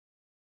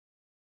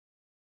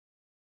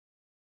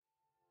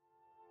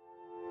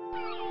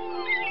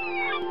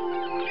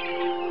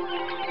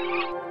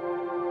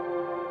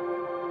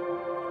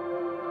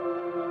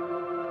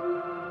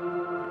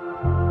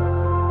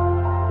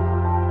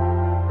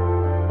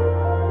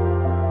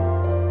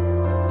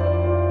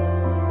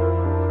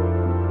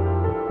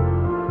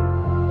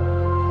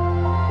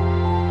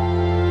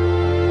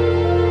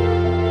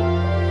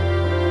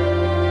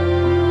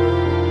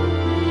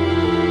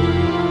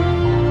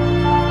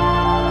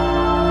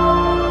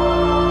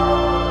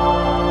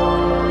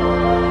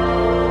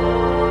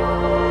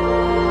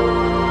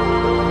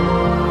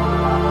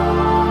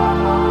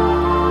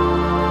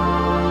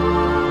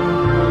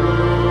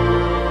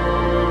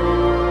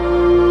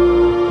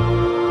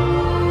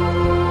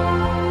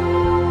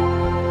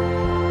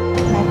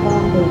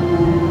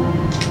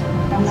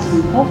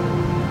phúc.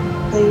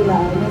 Tuy là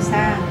ở nơi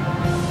xa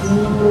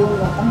nhưng luôn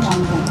là tấm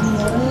lòng vẫn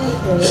nhớ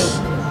về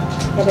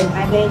gia đình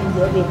hai bên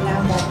giữa Việt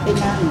Nam và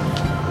PENANG.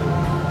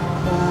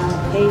 Và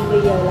khi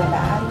bây giờ là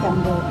đã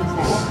chồng rồi thì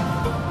sẽ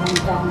làm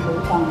tròn bổn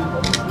phận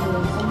của một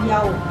người con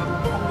dâu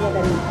trong gia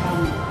đình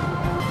chồng,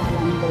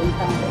 làm bổn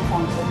phận bổn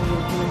phận của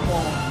người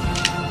vợ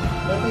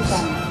đối với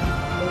chồng.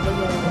 Thì bây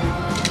giờ là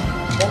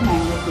bố mẹ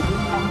là chị Liên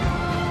Long,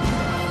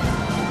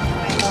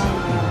 hai con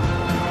được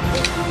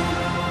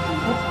hạnh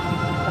phúc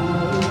trong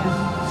người yêu nhau.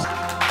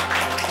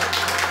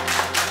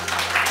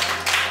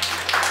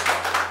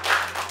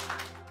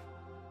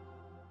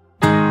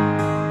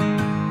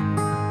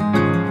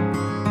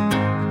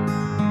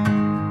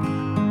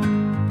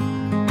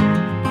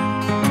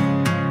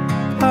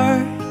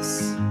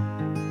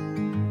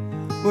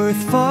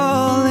 Worth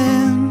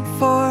falling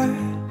for.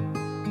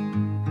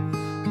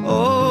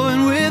 Oh,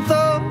 and with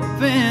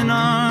open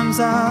arms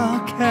I'll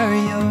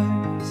carry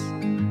yours.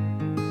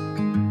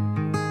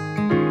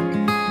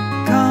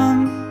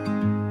 Come,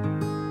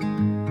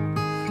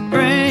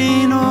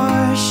 rain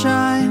or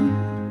shine,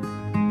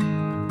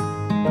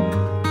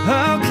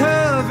 I'll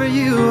cover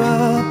you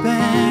up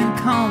and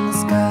calm the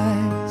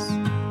skies.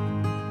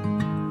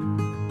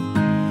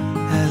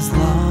 As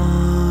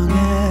long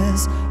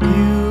as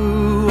you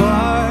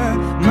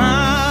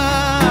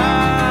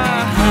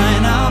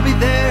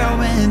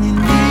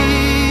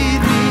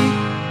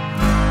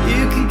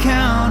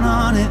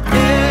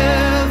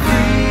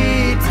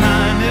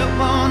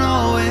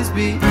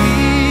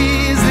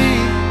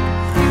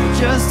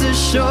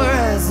sure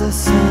as the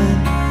sun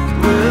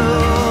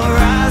will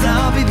rise,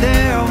 I'll be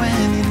there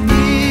when you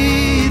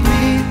need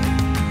me.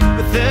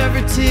 With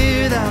every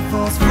tear that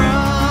falls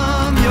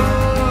from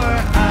your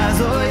eyes,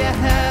 oh, you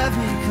have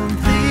me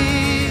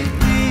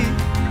completely.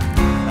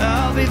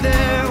 I'll be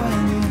there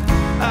when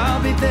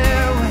I'll be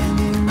there when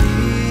you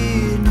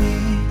need me.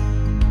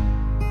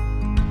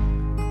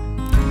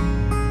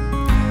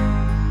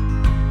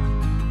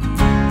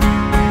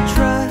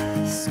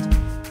 Trust,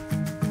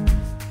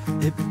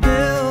 it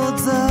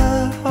builds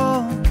a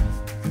home,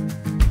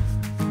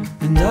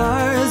 and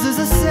ours is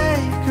a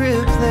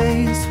sacred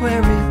place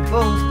where we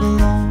both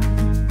belong.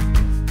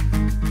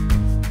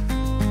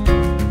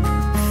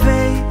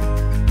 Faith,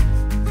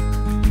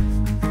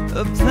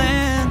 a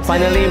plan.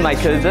 Finally, my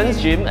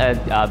cousins Jim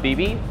and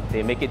Bibi,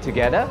 they make it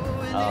together.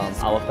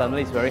 Our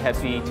family is very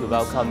happy to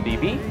welcome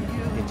Bibi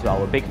into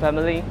our big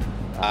family.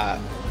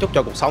 Chúc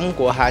cho cuộc sống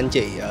của hai anh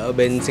chị ở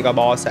bên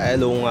Singapore sẽ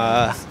luôn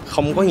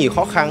không có nhiều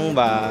khó khăn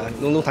và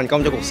luôn luôn thành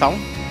công trong cuộc sống.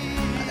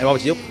 Em mong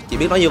chỉ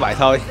biết nói như vậy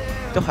thôi.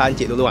 Chúc hai anh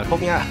chị luôn luôn hạnh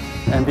phúc nha.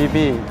 And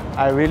Bibi,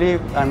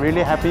 I'm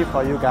really happy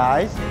for you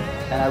guys,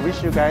 and I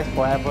wish you guys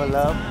forever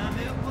love,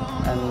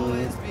 and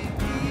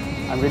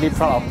I'm really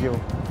proud of you.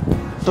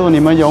 祝你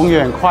们永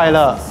远快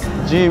乐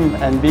 ，Jim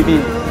and Bibi.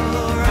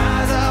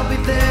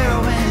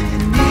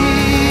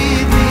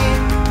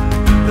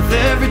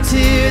 Every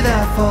tear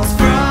that falls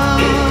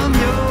from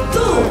you.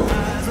 2,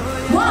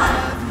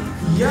 1.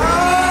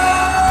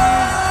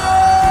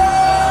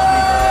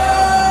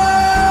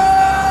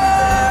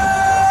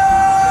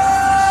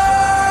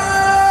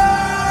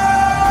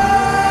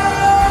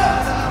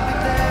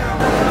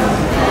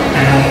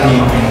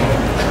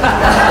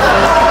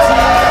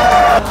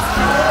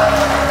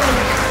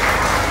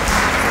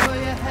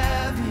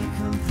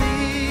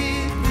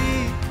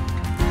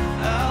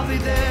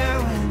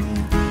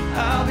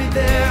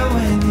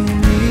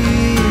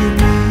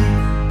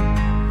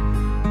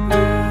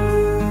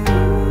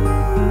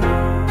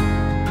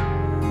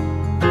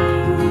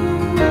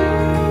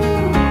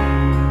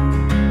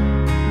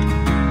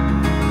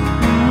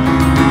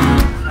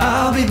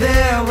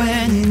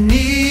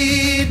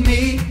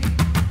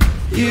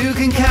 You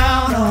can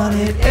count on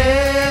it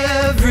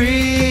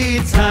every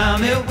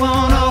time. It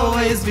won't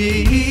always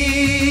be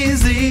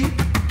easy.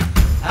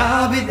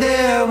 I'll be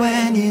there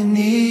when you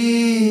need